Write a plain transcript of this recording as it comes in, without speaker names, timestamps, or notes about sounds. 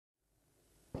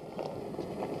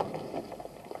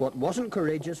What wasn't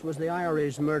courageous was the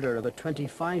IRA's murder of a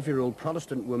 25-year-old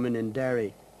Protestant woman in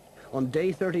Derry. On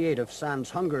day 38 of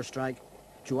Sands' hunger strike,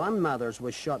 Joanne Mathers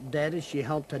was shot dead as she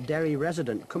helped a Derry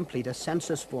resident complete a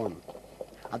census form.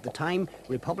 At the time,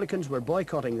 Republicans were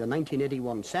boycotting the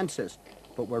 1981 census,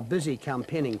 but were busy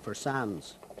campaigning for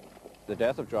Sands. The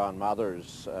death of Joanne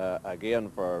Mathers, again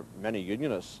for many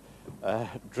unionists,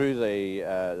 drew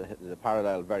the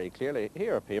parallel very clearly.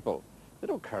 Here are people, they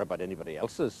don't care about anybody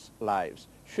else's lives.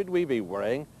 Should we be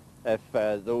worrying if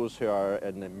those who are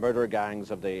in the murder gangs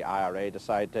of the IRA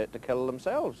decide to kill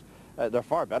themselves? They're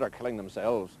far better killing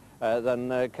themselves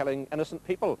than killing innocent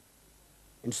people.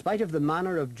 In spite of the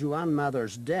manner of Joanne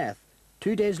Mathers' death,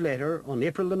 2 days later, on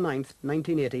April the 9th,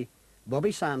 1980,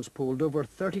 Bobby Sands polled over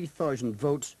 30,000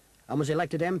 votes and was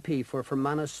elected MP for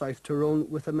Fermanagh South Tyrone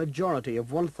with a majority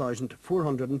of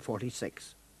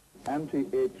 1,446.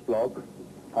 Anti-H block,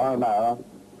 Armagh,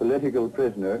 political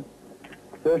prisoner,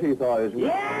 30,000.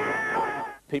 Yeah!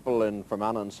 People in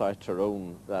Fermanagh and South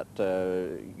Tyrone that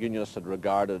unionists had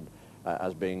regarded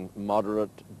as being moderate,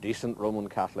 decent Roman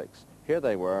Catholics, here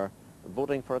they were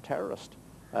voting for a terrorist.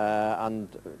 And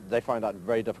they found that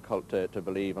very difficult to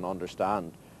believe and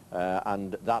understand.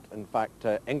 And that, in fact,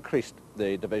 increased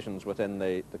the divisions within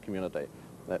the community.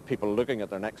 People looking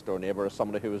at their next-door neighbour as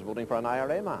somebody who was voting for an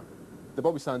IRA man. The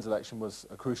Bobby Sands election was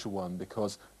a crucial one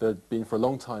because there had been for a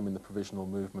long time in the provisional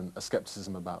movement a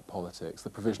scepticism about politics. The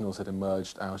provisionals had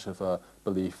emerged out of a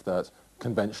belief that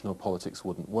conventional politics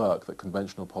wouldn't work, that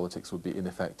conventional politics would be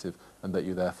ineffective and that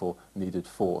you therefore needed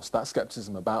force. That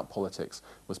scepticism about politics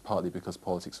was partly because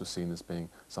politics was seen as being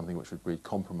something which would breed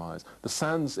compromise. The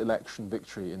Sands election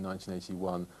victory in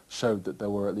 1981 showed that there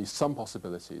were at least some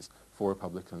possibilities for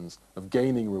Republicans of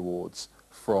gaining rewards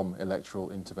from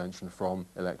electoral intervention, from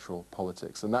electoral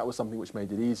politics. And that was something which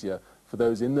made it easier for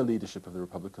those in the leadership of the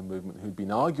Republican movement who'd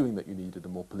been arguing that you needed a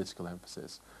more political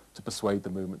emphasis to persuade the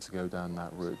movement to go down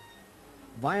that route.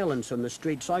 Violence on the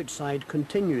streets outside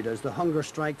continued as the hunger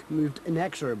strike moved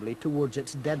inexorably towards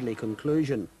its deadly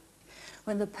conclusion.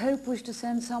 When the Pope wished to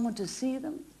send someone to see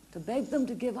them, to beg them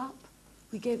to give up,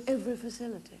 we gave every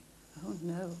facility. Oh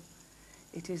no,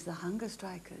 it is the hunger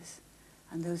strikers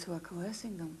and those who are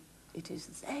coercing them. It is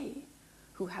they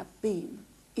who have been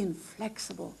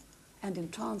inflexible and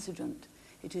intransigent.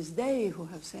 It is they who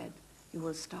have said, you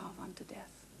will starve unto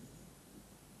death.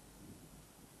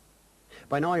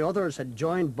 By now others had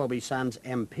joined Bobby Sands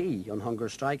MP on hunger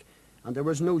strike, and there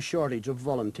was no shortage of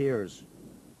volunteers.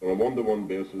 On a one-to-one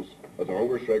basis, as a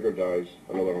hunger striker dies,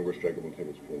 another hunger striker will take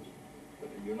its place. But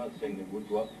you're not saying it would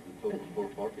go up to the total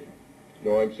 440?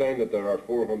 No, I'm saying that there are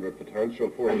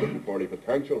 440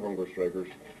 potential hunger strikers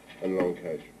in Long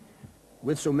Cash.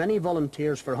 With so many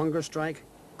volunteers for hunger strike,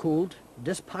 cold,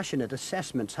 dispassionate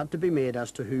assessments had to be made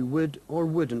as to who would or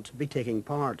wouldn't be taking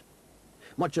part.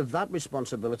 Much of that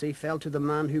responsibility fell to the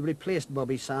man who replaced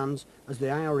Bobby Sands as the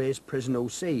IRA's prison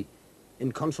OC,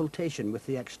 in consultation with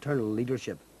the external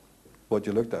leadership. What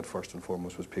you looked at first and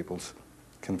foremost was people's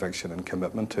conviction and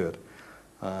commitment to it.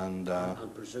 And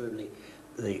presumably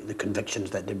the convictions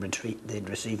that they'd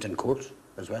received in courts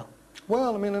as well?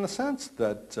 Well, I mean, in a sense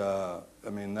that, I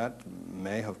mean, that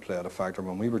may have played a factor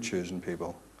when we were choosing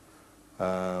people.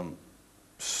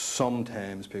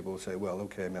 Sometimes people would say, well,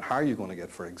 okay, I mean, how are you going to get,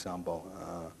 for example,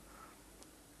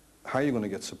 how are you going to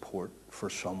get support for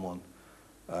someone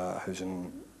who's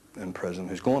in prison,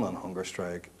 who's going on hunger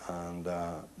strike, and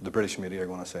the British media are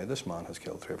going to say, this man has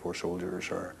killed 3 or 4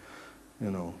 soldiers, or,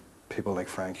 you know, people like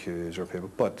Frank Hughes or people.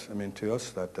 But, I mean, to us,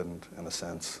 that didn't, in a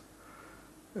sense,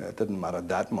 it didn't matter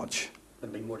that much. It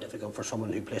would be more difficult for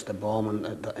someone who placed a bomb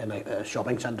in a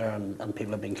shopping centre and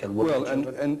people have been killed. Well,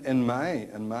 in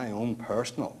my own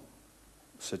personal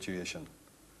situation,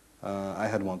 I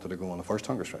had wanted to go on the first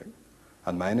hunger strike,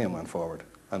 and my name went forward,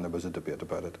 and there was a debate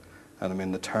about it. And I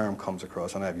mean, the term comes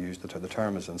across, and I've used it. The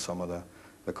term is in some of the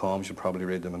columns. You'll probably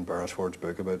read them in Beresford's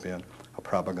book about being a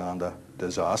propaganda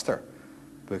disaster,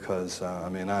 because I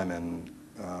mean, I'm in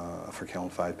for killing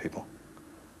 5 people,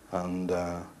 and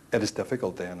it is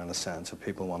difficult then, in a sense, if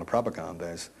people want to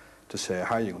propagandize, to say,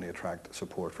 how are you going to attract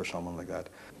support for someone like that?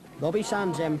 Bobby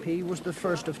Sands MP was the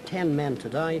first of 10 men to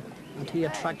die, and he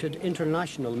attracted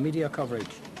international media coverage.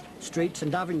 Streets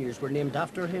and avenues were named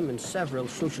after him in several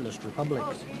socialist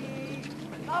republics.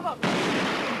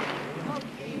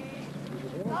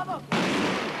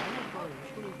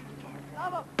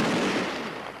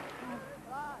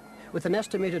 With an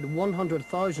estimated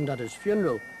 100,000 at his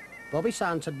funeral, Bobby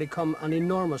Sands had become an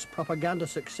enormous propaganda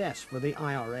success for the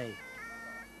IRA.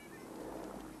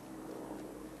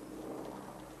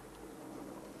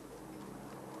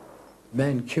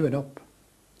 Men queuing up,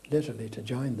 literally, to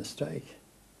join the strike.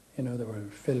 You know, they were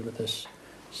filled with this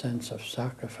sense of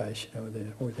sacrifice. You know, the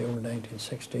old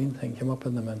 1916 thing came up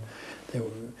in them, and there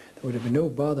would have been no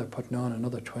bother putting on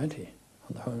another 20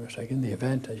 on the hunger strike. In the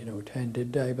event, as you know, 10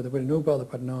 did die, but there would have no bother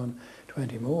putting on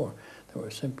 20 more. They were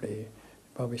simply,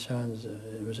 Bobby Sands,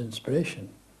 it was inspiration,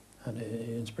 and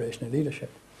inspirational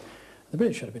leadership. The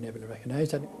British should have been able to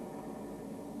recognise that.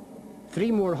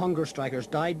 3 more hunger strikers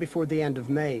died before the end of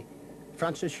May.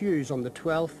 Francis Hughes on the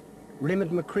 12th,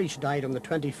 Raymond McCreesh died on the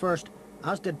 21st,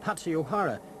 as did Patsy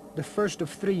O'Hara, the first of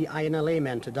 3 INLA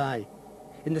men to die.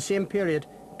 In the same period,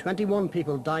 21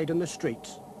 people died on the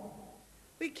streets.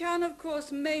 We can, of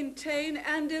course, maintain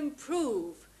and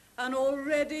improve an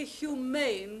already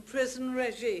humane prison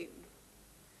regime.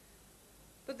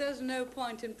 But there's no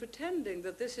point in pretending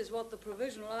that this is what the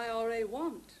Provisional IRA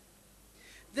want.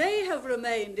 They have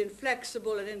remained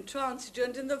inflexible and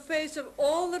intransigent in the face of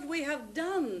all that we have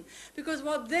done, because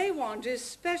what they want is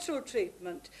special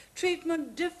treatment,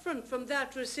 treatment different from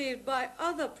that received by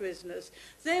other prisoners.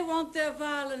 They want their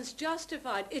violence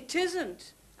justified. It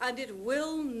isn't, and it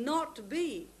will not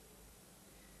be.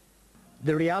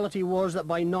 The reality was that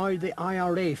by now the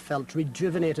IRA felt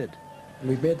rejuvenated.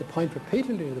 We've made the point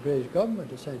repeatedly to the British government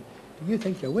to say, do you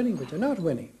think you're winning, but you're not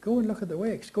winning. Go and look at the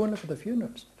wakes, go and look at the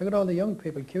funerals. Look at all the young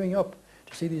people queuing up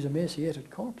to see these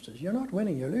emaciated corpses. You're not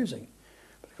winning, you're losing.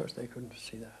 But of course they couldn't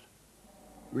see that.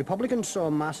 Republicans saw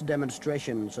mass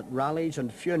demonstrations at rallies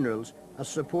and funerals as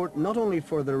support not only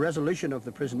for the resolution of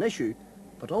the prison issue,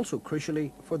 but also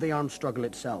crucially for the armed struggle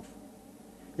itself.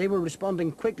 They were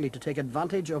responding quickly to take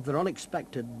advantage of their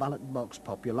unexpected ballot box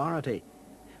popularity.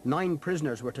 9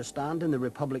 prisoners were to stand in the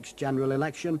Republic's general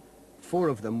election. 4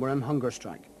 of them were on hunger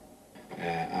strike.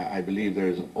 I believe there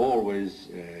is always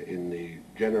in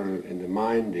the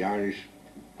mind, the Irish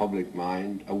public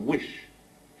mind, a wish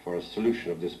for a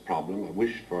solution of this problem, a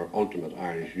wish for ultimate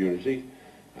Irish unity.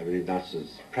 I believe that's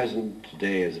as present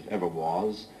today as it ever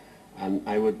was, and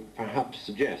I would perhaps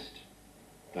suggest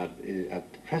that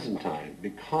at the present time,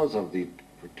 because of the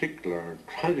particular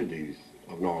tragedies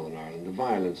of Northern Ireland, the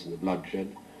violence and the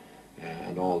bloodshed,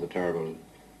 and all the terrible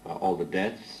all the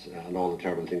deaths and all the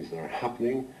terrible things that are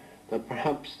happening, that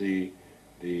perhaps the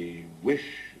wish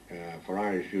for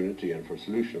Irish unity and for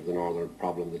solution of the northern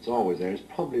problem that's always there is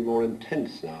probably more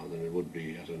intense now than it would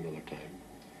be at another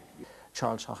time.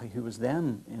 Charles Haughey, who was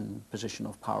then in position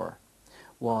of power,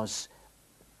 was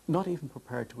not even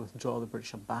prepared to withdraw the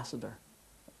British ambassador,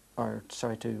 or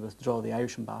sorry, to withdraw the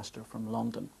Irish ambassador from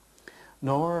London,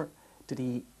 nor did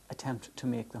he attempt to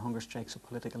make the hunger strikes a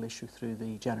political issue through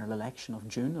the general election of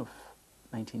June of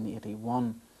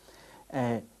 1981.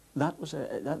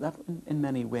 That in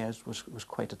many ways was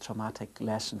quite a traumatic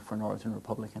lesson for Northern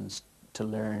Republicans to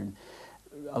learn.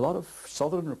 A lot of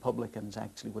Southern Republicans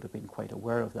actually would have been quite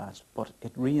aware of that, but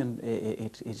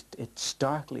it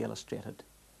starkly illustrated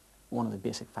one of the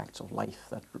basic facts of life,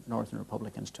 that Northern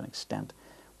Republicans to an extent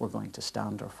were going to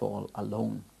stand or fall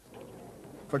alone.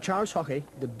 For Charles Haughey,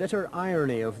 the bitter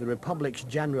irony of the Republic's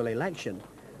general election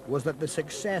was that the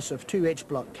success of 2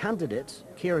 H-Block candidates,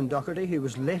 Kieran Doherty, who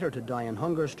was later to die on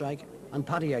hunger strike, and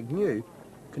Paddy Agnew,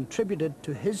 contributed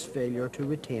to his failure to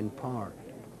retain power.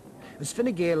 As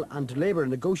Fine Gael and Labour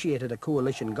negotiated a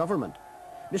coalition government,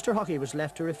 Mr Haughey was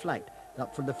left to reflect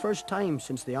that for the first time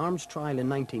since the arms trial in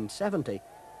 1970,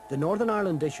 the Northern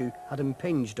Ireland issue had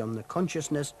impinged on the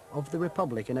consciousness of the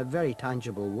Republic in a very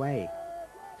tangible way.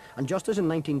 And just as in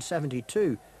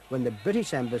 1972, when the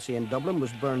British embassy in Dublin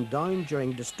was burned down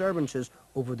during disturbances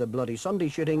over the Bloody Sunday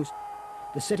shootings,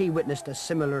 the city witnessed a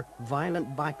similar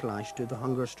violent backlash to the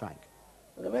hunger strike.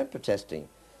 Well, they weren't protesting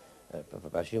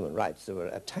about human rights. They were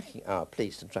attacking our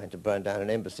police and trying to burn down an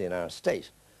embassy in our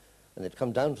state. And they'd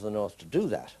come down to the north to do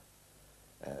that.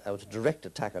 That was a direct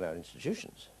attack on our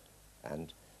institutions.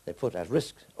 And they put at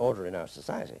risk order in our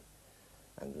society.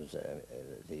 And it was,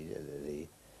 the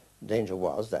danger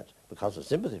was that because of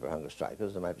sympathy for hunger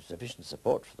strikers, there might be sufficient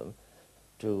support for them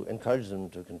to encourage them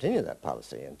to continue that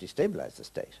policy and destabilize the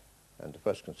state. And the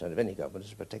first concern of any government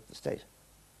is to protect the state.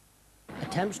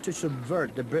 Attempts to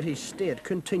subvert the British state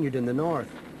continued in the north.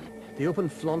 The open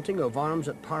flaunting of arms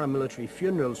at paramilitary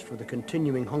funerals for the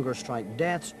continuing hunger strike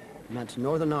deaths meant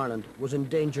Northern Ireland was in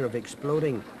danger of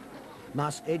exploding.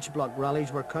 Mass H-Block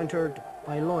rallies were countered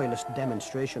by loyalist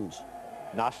demonstrations.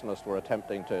 Nationalists were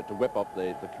attempting to whip up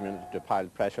the community to pile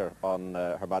pressure on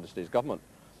Her Majesty's government.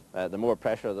 The more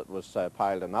pressure that was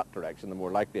piled in that direction, the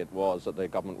more likely it was that the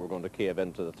government were going to cave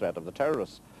into the threat of the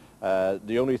terrorists.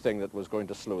 The only thing that was going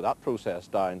to slow that process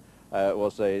down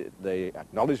was the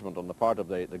acknowledgement on the part of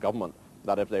the government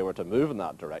that if they were to move in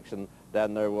that direction,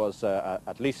 then there was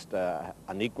at least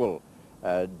an equal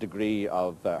degree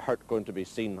of hurt going to be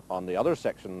seen on the other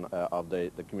section of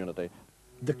the community.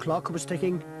 The clock was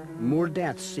ticking, more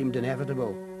deaths seemed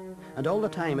inevitable, and all the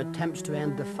time attempts to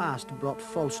end the fast brought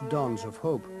false dawns of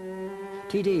hope.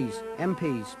 TDs,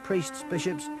 MPs, priests,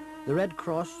 bishops, the Red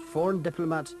Cross, foreign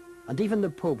diplomats, and even the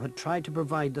Pope had tried to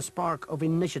provide the spark of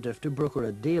initiative to broker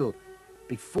a deal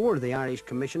before the Irish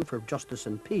Commission for Justice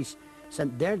and Peace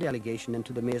sent their delegation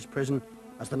into the Maze prison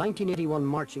as the 1981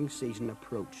 marching season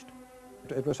approached.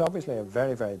 It was obviously a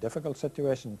very, very difficult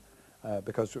situation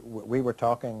because we were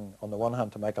talking on the one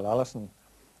hand to Michael Allison,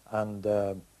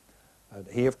 and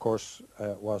he of course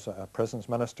was a prisons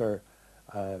minister.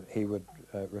 He would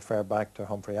refer back to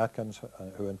Humphrey Atkins,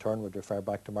 who in turn would refer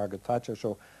back to Margaret Thatcher.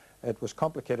 So it was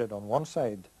complicated on one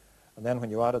side, and then when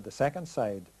you added the second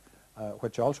side,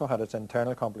 which also had its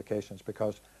internal complications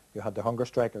because you had the hunger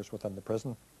strikers within the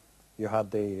prison, you had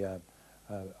the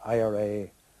IRA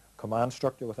command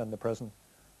structure within the prison,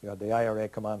 you had the IRA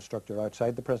command structure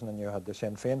outside the prison, and you had the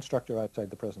Sinn Féin structure outside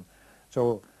the prison.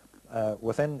 So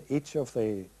within each of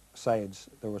the sides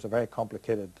there was a very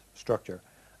complicated structure,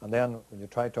 and then when you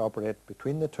tried to operate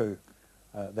between the two,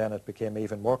 then it became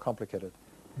even more complicated.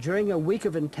 During a week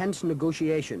of intense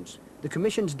negotiations, the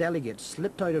Commission's delegates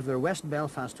slipped out of their West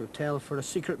Belfast hotel for a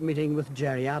secret meeting with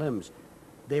Gerry Adams.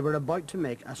 They were about to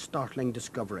make a startling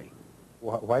discovery.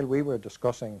 While we were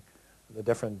discussing the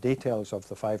different details of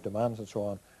the 5 demands and so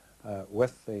on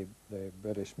with the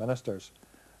British ministers,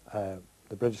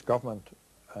 the British government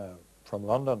from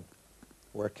London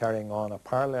were carrying on a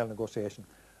parallel negotiation,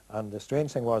 and the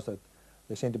strange thing was that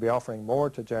they seemed to be offering more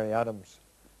to Gerry Adams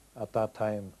at that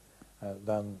time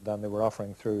than they were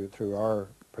offering through our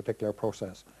particular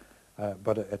process.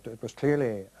 But it was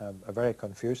clearly a very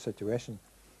confused situation,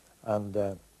 and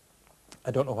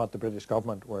I don't know what the British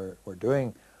government were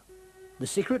doing. The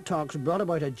secret talks brought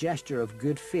about a gesture of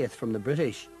good faith from the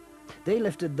British. They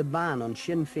lifted the ban on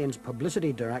Sinn Féin's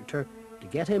publicity director to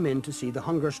get him in to see the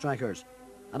hunger strikers,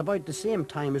 at about the same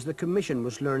time as the Commission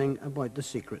was learning about the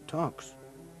secret talks.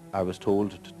 I was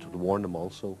told to warn them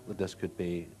also that this could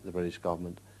be the British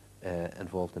government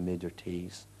involved in major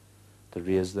tease, to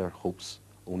raise their hopes,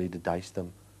 only to dice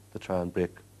them, to try and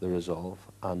break the resolve.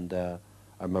 And I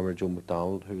remember Joe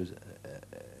MacDonald, who was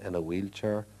in a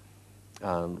wheelchair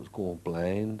and was going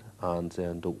blind, and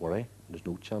saying, "Don't worry, there's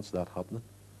no chance of that happening.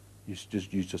 You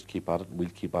just keep at it, and we'll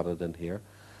keep at it in here."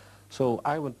 So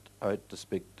I went out to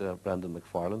speak to Brendan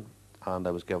McFarlane, and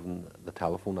I was given the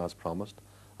telephone as promised.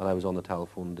 And I was on the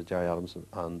telephone to Gerry Adams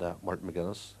and Martin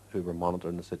McGuinness, who were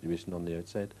monitoring the situation on the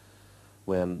outside,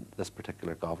 when this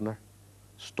particular governor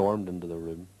stormed into the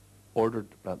room, ordered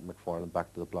Brendan McFarlane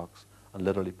back to the blocks, and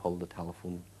literally pulled the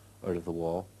telephone out of the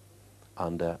wall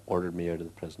and ordered me out of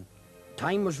the prison.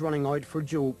 Time was running out for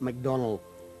Joe MacDonald.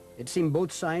 It seemed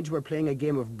both sides were playing a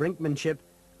game of brinkmanship,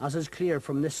 as is clear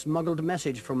from this smuggled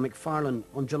message from McFarlane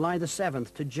on July the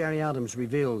 7th to Gerry Adams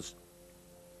reveals.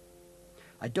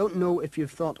 "I don't know if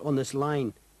you've thought on this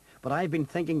line, but I've been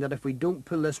thinking that if we don't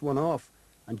pull this one off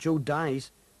and Joe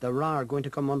dies, the Ra are going to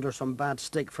come under some bad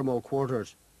stick from all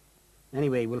quarters.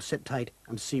 Anyway, we'll sit tight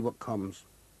and see what comes."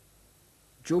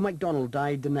 Joe MacDonald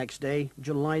died the next day,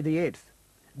 July the 8th,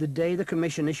 the day the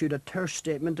Commission issued a terse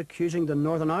statement accusing the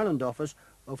Northern Ireland office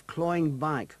of clawing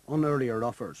back on earlier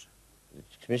offers. The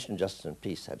Commission on Justice and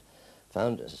Peace had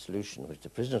found a solution which the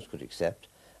prisoners could accept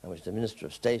and which the Minister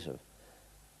of State of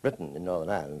Britain in Northern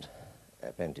Ireland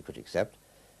apparently could accept.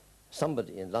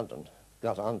 Somebody in London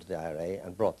got onto the IRA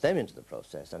and brought them into the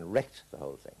process and wrecked the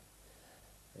whole thing.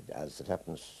 As it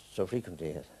happens so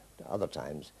frequently at other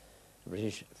times, the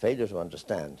British failure to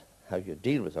understand how you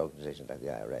deal with organisations like the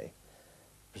IRA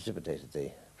precipitated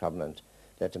the problem and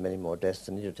led to many more deaths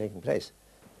than needed taking place.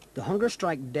 The hunger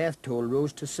strike death toll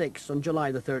rose to 6 on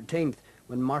July the 13th,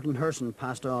 when Martin Herson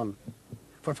passed on.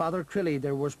 For Father Crilly,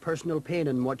 there was personal pain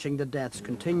in watching the deaths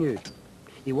continue.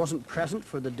 He wasn't present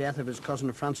for the death of his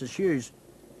cousin Francis Hughes,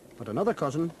 but another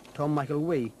cousin, Tom Michael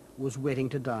Wee, was waiting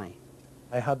to die.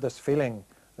 I had this feeling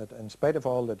that in spite of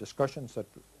all the discussions that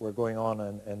were going on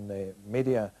in the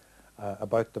media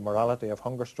about the morality of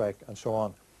hunger strike and so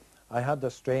on, I had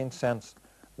this strange sense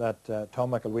that Tom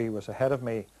Michael Wee was ahead of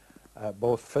me,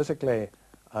 both physically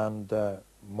and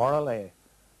morally,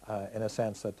 in a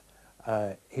sense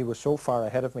that he was so far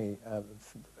ahead of me,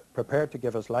 prepared to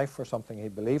give his life for something he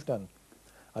believed in.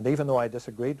 And even though I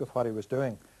disagreed with what he was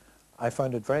doing, I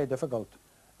found it very difficult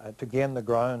to gain the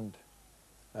ground,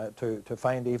 to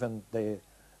find even the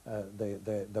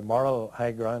moral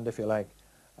high ground, if you like,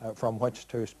 from which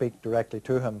to speak directly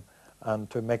to him and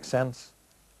to make sense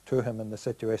to him in the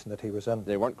situation that he was in.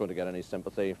 They weren't going to get any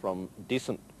sympathy from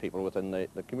decent people within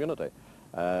the community.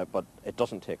 but it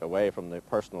doesn't take away from the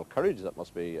personal courage that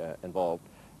must be involved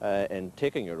in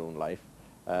taking your own life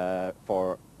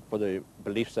for the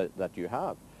beliefs that you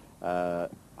have.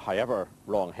 However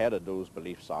wrong-headed those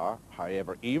beliefs are,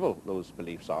 however evil those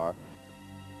beliefs are.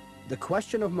 The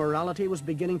question of morality was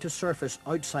beginning to surface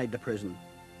outside the prison.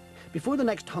 Before the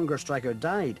next hunger striker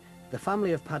died, the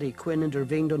family of Paddy Quinn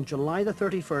intervened on July the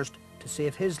 31st to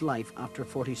save his life after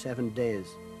 47 days.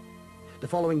 The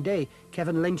following day,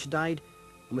 Kevin Lynch died,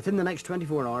 and within the next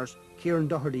 24 hours, Kieran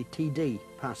Doherty TD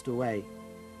passed away.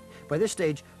 By this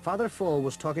stage, Father Fall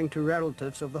was talking to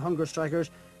relatives of the hunger strikers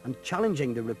and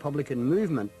challenging the Republican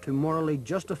movement to morally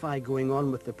justify going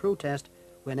on with the protest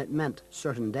when it meant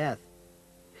certain death.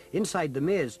 Inside the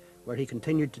maze, where he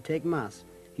continued to take Mass,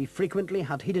 he frequently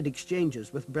had heated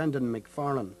exchanges with Brendan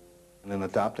McFarlane. And in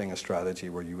adapting a strategy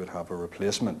where you would have a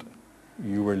replacement,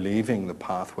 you were leaving the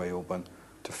pathway open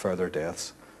to further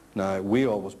deaths. Now, we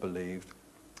always believed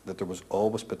that there was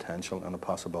always potential and a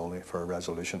possibility for a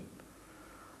resolution.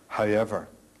 However,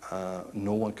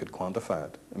 no one could quantify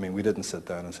it. I mean, we didn't sit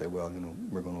down and say, well, you know,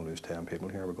 we're going to lose 10 people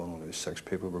here, we're going to lose 6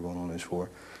 people, we're going to lose 4.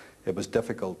 It was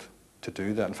difficult to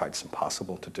do that. In fact, it's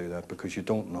impossible to do that because you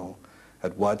don't know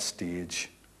at what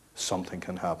stage something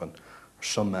can happen. Or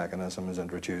some mechanism is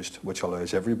introduced which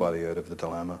allows everybody out of the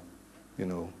dilemma, you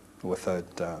know,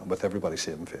 with everybody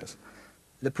saving face.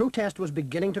 The protest was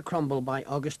beginning to crumble by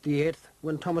August the 8th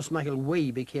when Thomas Michael Wee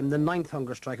became the 9th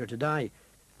hunger striker to die,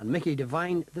 and Mickey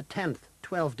Devine the 10th,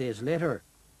 12 days later.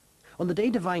 On the day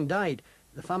Devine died,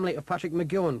 the family of Patrick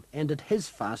McGowan ended his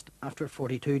fast after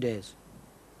 42 days.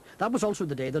 That was also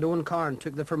the day that Owen Carn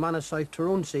took the Fermanagh South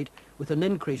Tyrone seat with an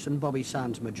increase in Bobby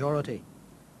Sands' majority.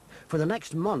 For the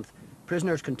next month,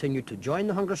 prisoners continued to join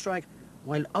the hunger strike,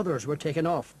 while others were taken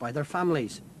off by their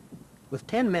families. With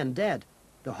 10 men dead,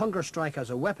 the hunger strike as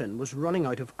a weapon was running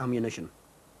out of ammunition.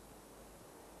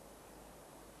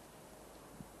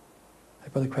 I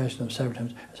put the question to them several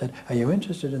times. I said, are you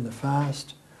interested in the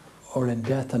fast or in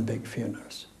death and big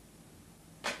funerals?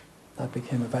 That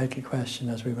became a vital question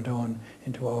as we went on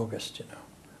into August, you know,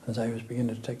 as I was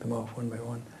beginning to take them off one by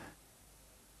one.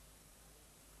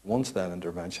 Once that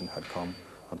intervention had come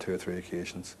on 2 or 3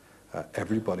 occasions,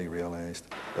 everybody realised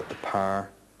that the power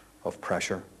of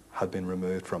pressure had been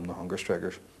removed from the hunger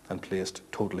strikers and placed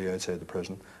totally outside the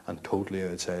prison and totally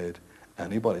outside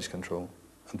anybody's control.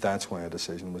 And that's why a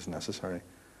decision was necessary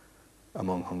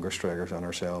among hunger strikers and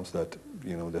ourselves that,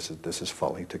 you know, this is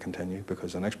folly to continue,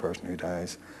 because the next person who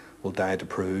dies will die to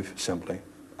prove simply,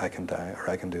 I can die or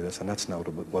I can do this, and that's not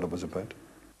what it was about.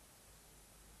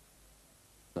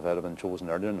 If I'd have been chosen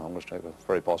earlier in the hunger strike,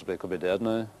 very possibly could be dead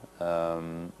now.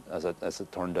 As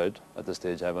it turned out, at the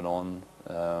stage I went on,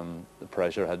 the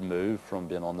pressure had moved from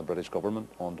being on the British government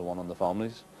onto one on the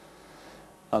families.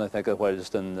 And I think that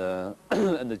whilst in the,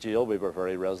 in the jail, we were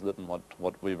very resolute in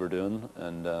what we were doing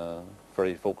and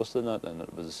very focused in it, and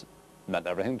it meant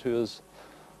everything to us.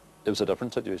 It was a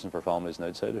different situation for families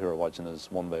outside who were watching us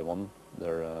one by one.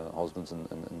 Their husbands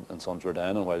and sons were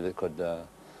dying, and while they could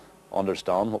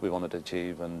understand what we wanted to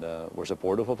achieve and were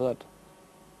supportive of that,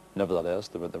 nevertheless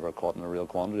they were caught in a real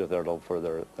quandary of their love for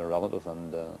their relative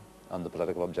and the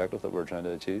political objective that we were trying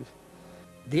to achieve.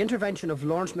 The intervention of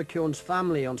Lawrence McKeown's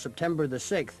family on September the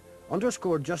 6th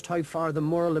underscored just how far the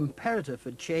moral imperative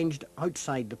had changed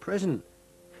outside the prison.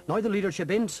 Now the leadership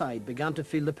inside began to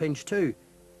feel the pinch too.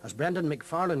 As Brendan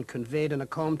McFarlane conveyed in a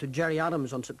column to Gerry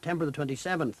Adams on September the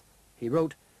 27th, he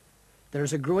wrote, "There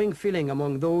is a growing feeling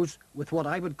among those with what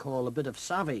I would call a bit of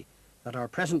savvy that our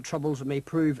present troubles may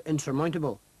prove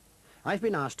insurmountable. I've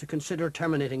been asked to consider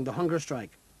terminating the hunger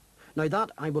strike. Now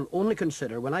that I will only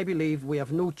consider when I believe we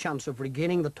have no chance of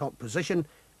regaining the top position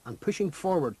and pushing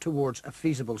forward towards a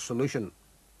feasible solution."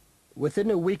 Within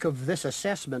a week of this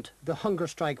assessment, the hunger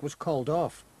strike was called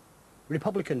off.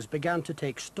 Republicans began to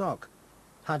take stock.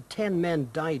 Had 10 men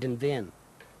died in vain?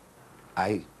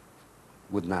 I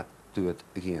would not do it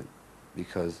again,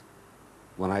 because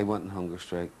when I went on hunger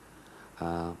strike,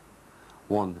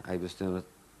 one, I was doing it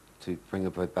to bring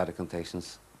about better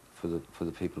conditions for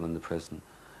the people in the prison,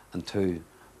 and two,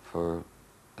 for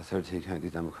a 32-county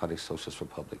democratic socialist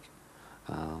republic,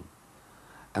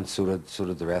 and so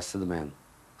did the rest of the men.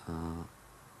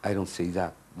 I don't see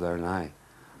that there now.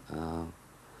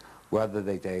 Whether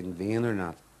they died in vain or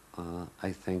not,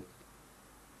 I think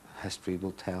history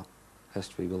will tell.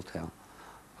 History will tell.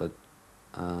 But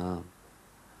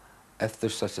if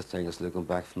there's such a thing as looking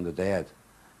back from the dead,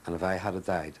 and if I had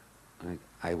died,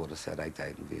 I would have said I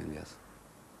died in vain, yes.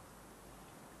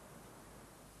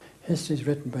 History is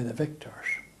written by the victors,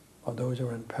 or those who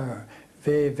are in power.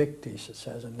 Vae victis, it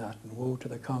says in Latin, woe to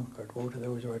the conquered, woe to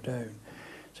those who are down.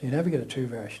 So you never get a true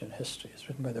version in history. It's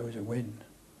written by those who win.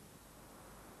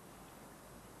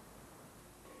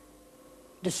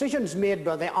 Decisions made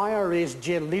by the IRA's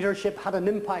jail leadership had an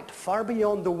impact far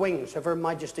beyond the wings of Her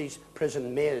Majesty's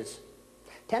prison maze.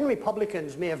 10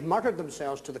 Republicans may have martyred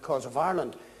themselves to the cause of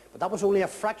Ireland, but that was only a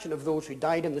fraction of those who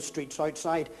died in the streets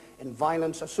outside in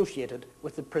violence associated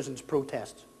with the prison's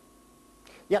protests.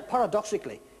 Yet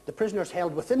paradoxically, the prisoners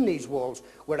held within these walls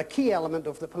were a key element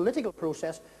of the political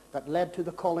process that led to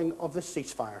the calling of the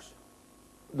ceasefires.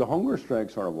 The hunger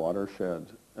strikes are a watershed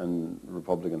in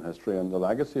Republican history, and the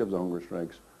legacy of the hunger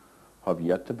strikes have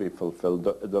yet to be fulfilled.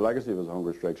 The legacy of the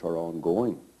hunger strikes are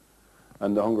ongoing,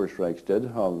 and the hunger strikes did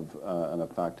have an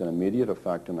effect, an immediate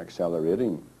effect in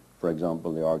accelerating, for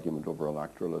example, the argument over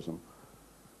electoralism.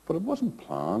 But it wasn't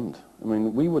planned. I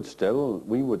mean, we would still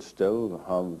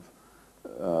have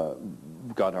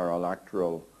got our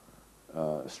electoral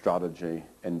strategy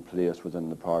in place within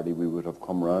the party. We would have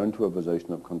come round to a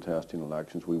position of contesting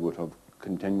elections. We would have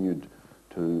continued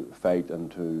to fight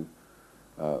and to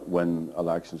win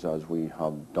elections as we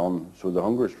have done. So the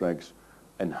hunger strikes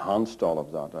enhanced all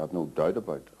of that. I have no doubt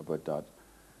about that.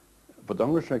 But the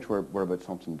hunger strikes were about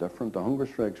something different. The hunger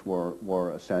strikes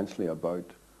were essentially about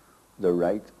the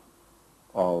right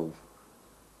of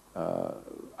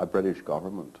a British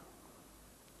government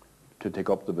to take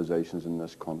up the positions in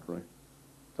this country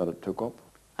that it took up.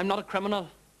 I'm not a criminal.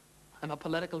 I'm a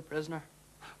political prisoner.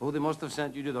 Oh, they must have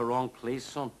sent you to the wrong place,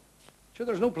 son. Sure,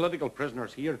 there's no political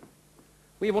prisoners here.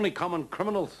 We have only common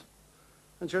criminals.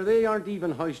 And sure, they aren't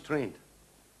even house-trained.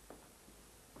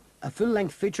 A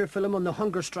full-length feature film on the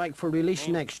hunger strike for release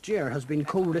next year has been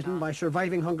co-written by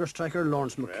surviving hunger striker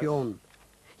Lawrence McKeown.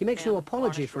 He makes no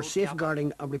apology for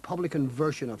safeguarding a Republican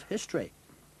version of history.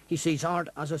 He sees art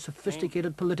as a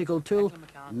sophisticated political tool,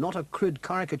 not a crude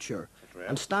caricature,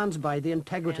 and stands by the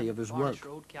integrity of his work.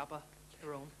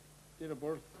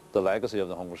 The legacy of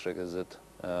the hunger strike is that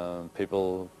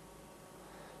people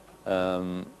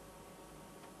came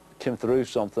through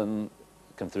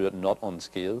it not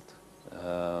unscathed,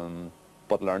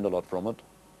 but learned a lot from it.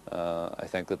 I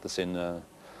think that the scene,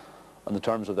 on the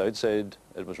terms of the outside,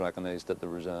 it was recognised that there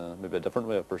was maybe a different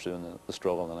way of pursuing the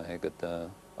struggle, and I think that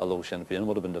although Sinn Féin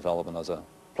would have been developing as a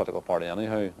political party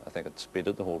anyhow, I think it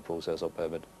speeded the whole process up by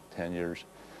about 10 years,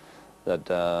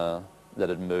 that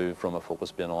it moved from a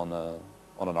focus being on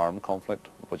an armed conflict,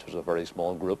 which was a very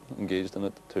small group engaged in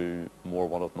it, to more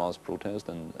one of mass protest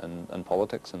and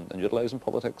politics and utilising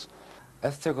politics.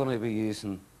 If they're going to be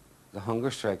using the hunger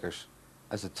strikers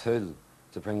as a tool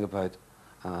to bring about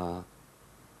a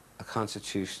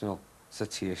constitutional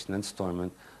situation in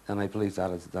Stormont, then I believe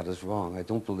that is wrong. I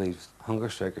don't believe hunger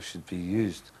strikers should be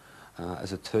used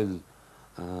as a tool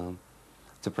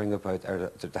to bring about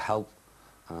or to help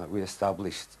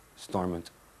re-establish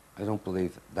Stormont. I don't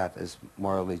believe that is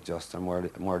morally just or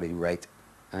morally right.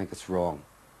 I think it's wrong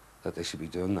that they should be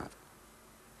doing that.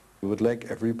 We would like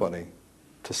everybody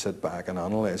to sit back and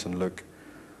analyse and look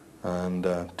and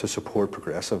to support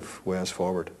progressive ways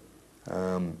forward.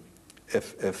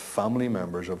 If family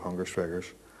members of hunger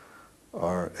strikers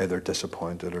are either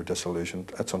disappointed or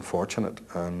disillusioned, it's unfortunate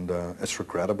and it's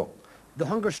regrettable. The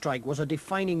hunger strike was a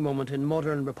defining moment in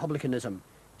modern republicanism,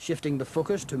 shifting the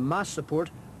focus to mass support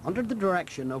under the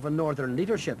direction of a northern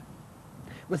leadership.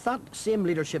 With that same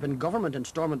leadership in government in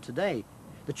Stormont today,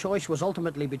 the choice was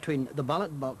ultimately between the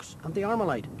ballot box and the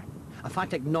Armalite, a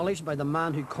fact acknowledged by the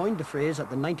man who coined the phrase at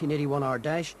the 1981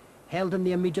 Ardèche, held in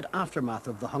the immediate aftermath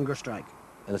of the hunger strike.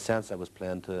 In a sense, I was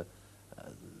playing to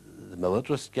the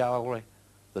militarist gallery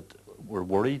that were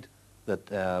worried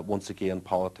that once again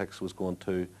politics was going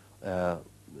to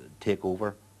take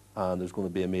over and there's going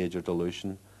to be a major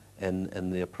dilution in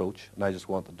the approach. And I just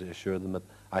wanted to assure them that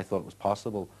I thought it was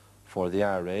possible for the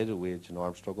IRA to wage an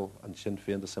armed struggle and Sinn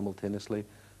Féin to simultaneously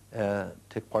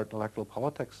take part in electoral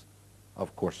politics.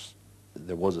 Of course,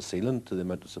 there was a ceiling to the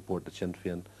amount of support that Sinn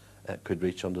Féin could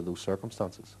reach under those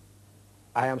circumstances.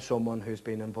 I am someone who's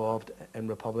been involved in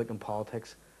Republican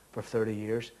politics for 30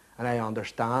 years, and I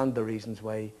understand the reasons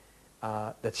why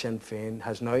that Sinn Féin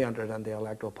has now entered into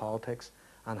electoral politics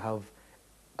and have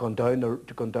gone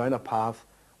down a path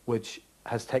which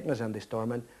has taken us into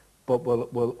Stormont, but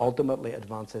will ultimately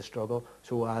advance this struggle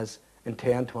so as in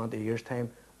 10, 20 years' time,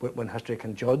 when history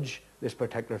can judge this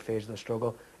particular phase of the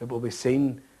struggle, it will be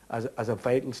seen as a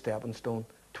vital stepping stone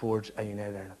towards a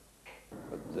united Ireland.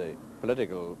 The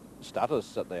political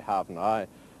status that they have now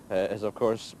is of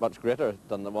course much greater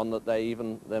than the one that they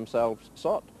even themselves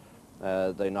sought.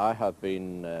 They now have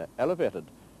been elevated.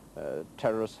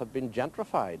 Terrorists have been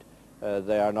gentrified.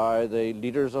 They are now the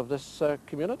leaders of this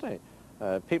community.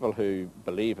 People who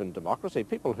believe in democracy,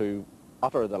 people who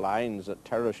utter the lines that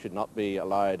terrorists should not be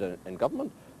allowed in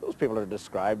government, those people are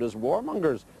described as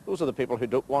warmongers. Those are the people who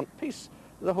don't want peace.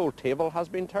 The whole table has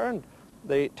been turned.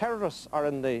 The terrorists are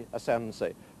in the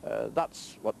ascendancy.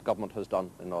 That's what government has done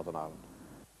in Northern Ireland.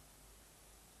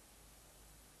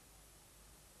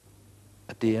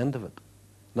 At the end of it,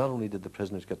 not only did the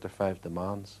prisoners get their 5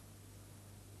 demands,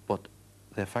 but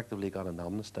they effectively got an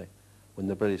amnesty when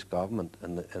the British government,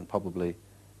 and probably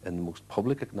in the most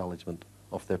public acknowledgement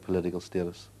of their political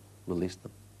status, released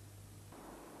them.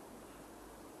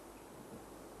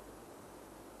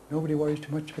 Nobody worries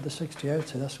too much about the 60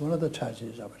 outside. That's one of the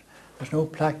tragedies of it. There's no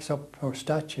plaques up or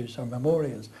statues or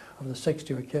memorials of the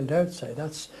 60 who were killed outside.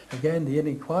 That's, again, the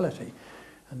inequality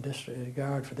and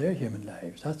disregard for their human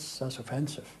lives. That's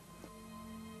offensive.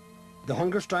 The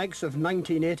hunger strikes of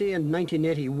 1980 and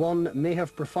 1981 may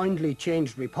have profoundly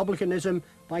changed republicanism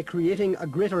by creating a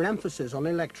greater emphasis on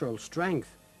electoral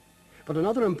strength. But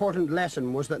another important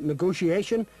lesson was that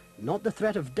negotiation, not the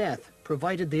threat of death,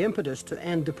 provided the impetus to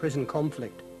end the prison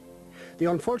conflict. The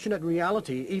unfortunate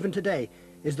reality, even today,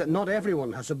 is that not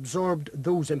everyone has absorbed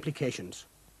those implications.